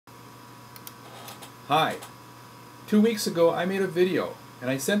Hi. 2 weeks ago I made a video, and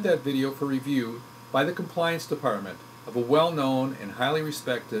I sent that video for review by the compliance department of a well-known and highly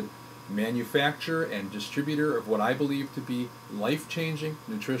respected manufacturer and distributor of what I believe to be life-changing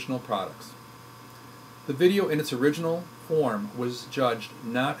nutritional products. The video in its original form was judged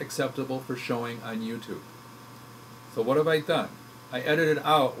not acceptable for showing on YouTube. So what have I done? I edited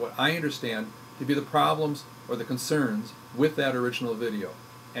out what I understand to be the problems or the concerns with that original video.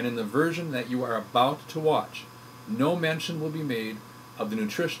 And in the version that you are about to watch, no mention will be made of the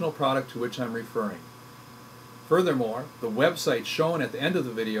nutritional product to which I'm referring. Furthermore, the website shown at the end of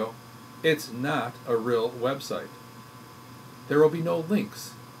the video, it's not a real website. There will be no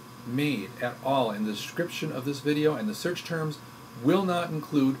links made at all in the description of this video, and the search terms will not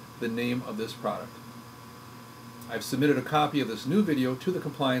include the name of this product. I've submitted a copy of this new video to the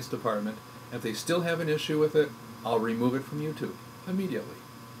compliance department, and if they still have an issue with it, I'll remove it from YouTube immediately.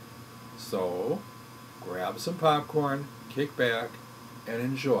 So, grab some popcorn, kick back, and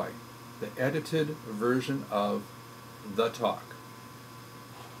enjoy the edited version of the talk.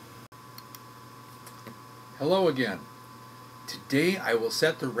 Hello again. Today I will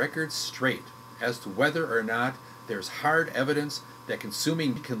set the record straight as to whether or not there's hard evidence that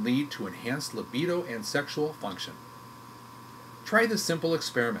consuming can lead to enhanced libido and sexual function. Try this simple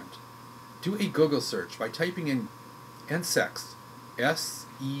experiment. Do a Google search by typing in sex,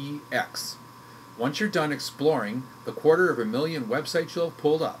 S-E-X. Once you're done exploring the 250,000 websites you'll have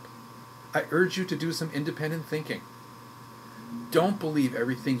pulled up, I urge you to do some independent thinking. Don't believe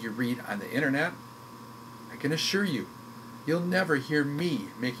everything you read on the internet. I can assure you, you'll never hear me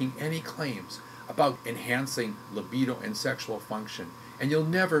making any claims about enhancing libido and sexual function, and you'll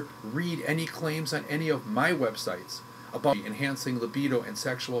never read any claims on any of my websites about enhancing libido and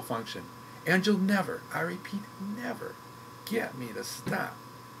sexual function, and you'll never, I repeat, never, get me to stop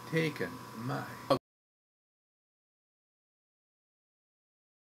taking my